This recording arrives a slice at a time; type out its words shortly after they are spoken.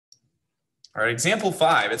All right, example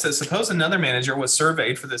 5, it says, suppose another manager was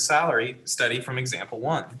surveyed for the salary study from example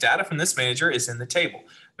 1. The data from this manager is in the table.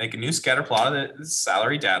 Make a new scatter plot of the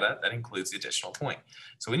salary data that includes the additional point.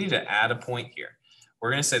 So we need to add a point here.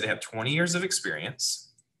 We're going to say they have 20 years of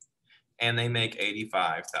experience and they make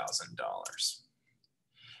 $85,000.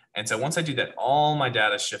 And so once I do that, all my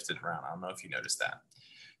data shifted around. I don't know if you noticed that.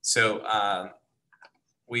 So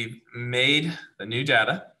we've made the new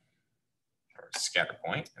data for scatter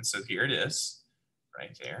point. And so here it is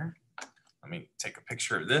right there. Let me take a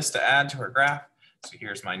picture of this to add to our graph. So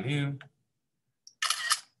here's my new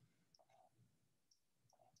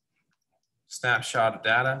snapshot of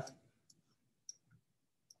data.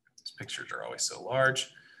 These pictures are always so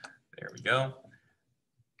large. There we go.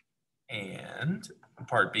 And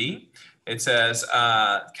part B, it says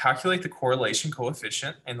calculate the correlation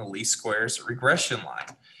coefficient and the least squares regression line.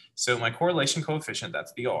 So my correlation coefficient,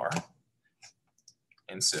 that's the R.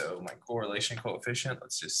 And so my correlation coefficient,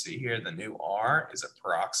 let's just see here, the new R is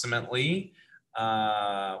approximately,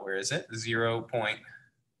 where is it?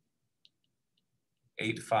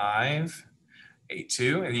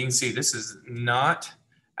 0.8582. And you can see this is not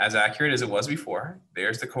as accurate as it was before.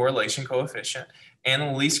 There's the correlation coefficient and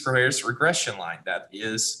the least squares regression line. That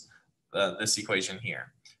is this equation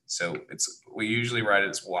here. So we usually write it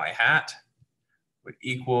as y hat would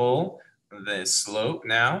equal the slope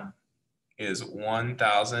now is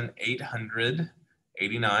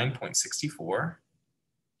 1,889.64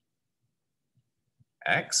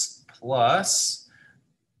 x plus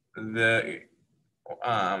the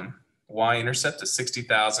y-intercept is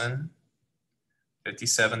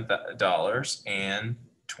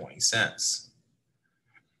 $60,057.20.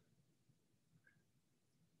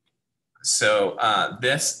 So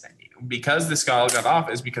because this guy got off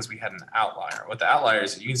is because we had an outlier. What the outlier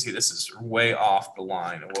is, you can see this is way off the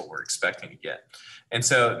line of what we're expecting to get. And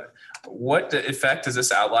so what effect does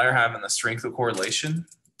this outlier have on the strength of correlation?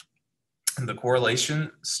 The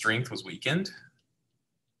correlation strength was weakened.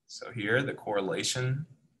 So here the correlation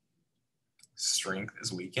strength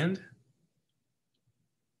is weakened.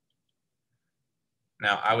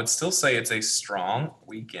 Now I would still say it's a strong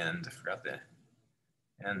weakened. I forgot the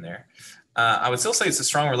end there. I would still say it's a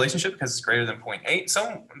strong relationship because it's greater than 0.8.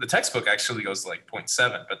 So the textbook actually goes like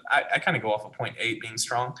 0.7, but I kind of go off of 0.8 being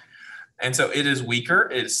strong. And so it is weaker.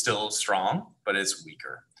 It is still strong, but it's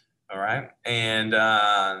weaker. All right. And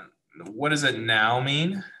what does it now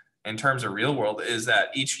mean in terms of real world is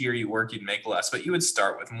that each year you work, you'd make less, but you would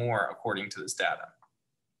start with more according to this data.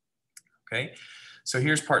 Okay. So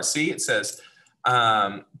here's part C. It says,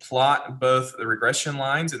 plot both the regression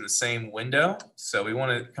lines in the same window. So we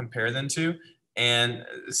want to compare them to and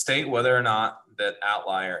state whether or not that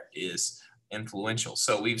outlier is influential.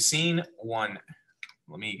 So we've seen one.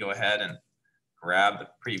 Let me go ahead and grab the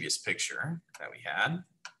previous picture that we had.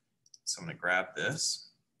 So I'm going to grab this.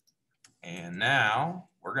 And now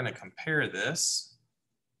we're going to compare this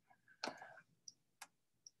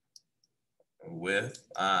with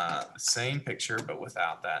the same picture, but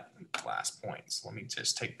without that last point. So let me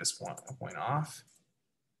just take this one point off.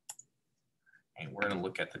 And we're going to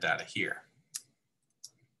look at the data here.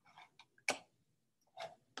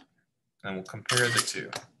 And we'll compare the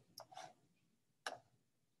two.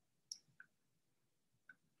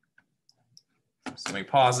 So let me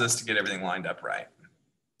pause this to get everything lined up right.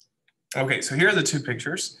 Okay, so here are the two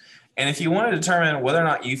pictures. And if you want to determine whether or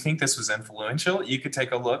not you think this was influential, you could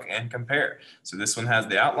take a look and compare. So this one has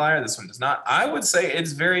the outlier, this one does not. I would say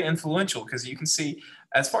it's very influential because you can see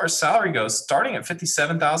as far as salary goes, starting at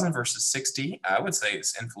 57,000 versus 60, I would say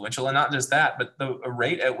it's influential. And not just that, but the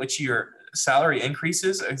rate at which your salary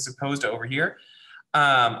increases as opposed to over here,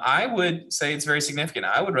 I would say it's very significant.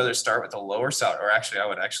 I would rather start with a lower salary, or actually I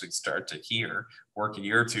would actually start to here, work a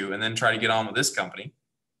year or two, and then try to get on with this company.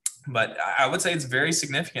 But I would say it's very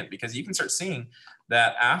significant because you can start seeing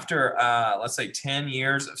that after, let's say, 10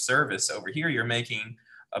 years of service over here, you're making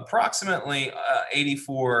approximately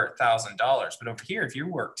 $84,000. But over here, if you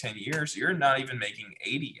work 10 years, you're not even making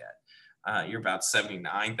 80 yet. You're about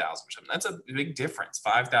 79,000 or something. That's a big difference,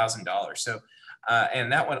 $5,000. So,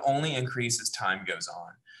 and that would only increase as time goes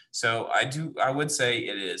on. So I would say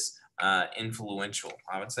it is influential.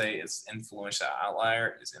 I would say it's influential.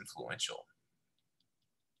 Outlier is influential.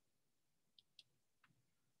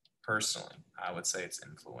 Personally, I would say it's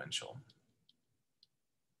influential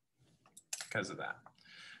because of that.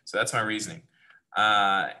 So that's my reasoning.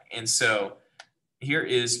 And so here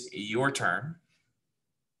is your turn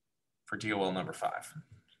for DOL number 5.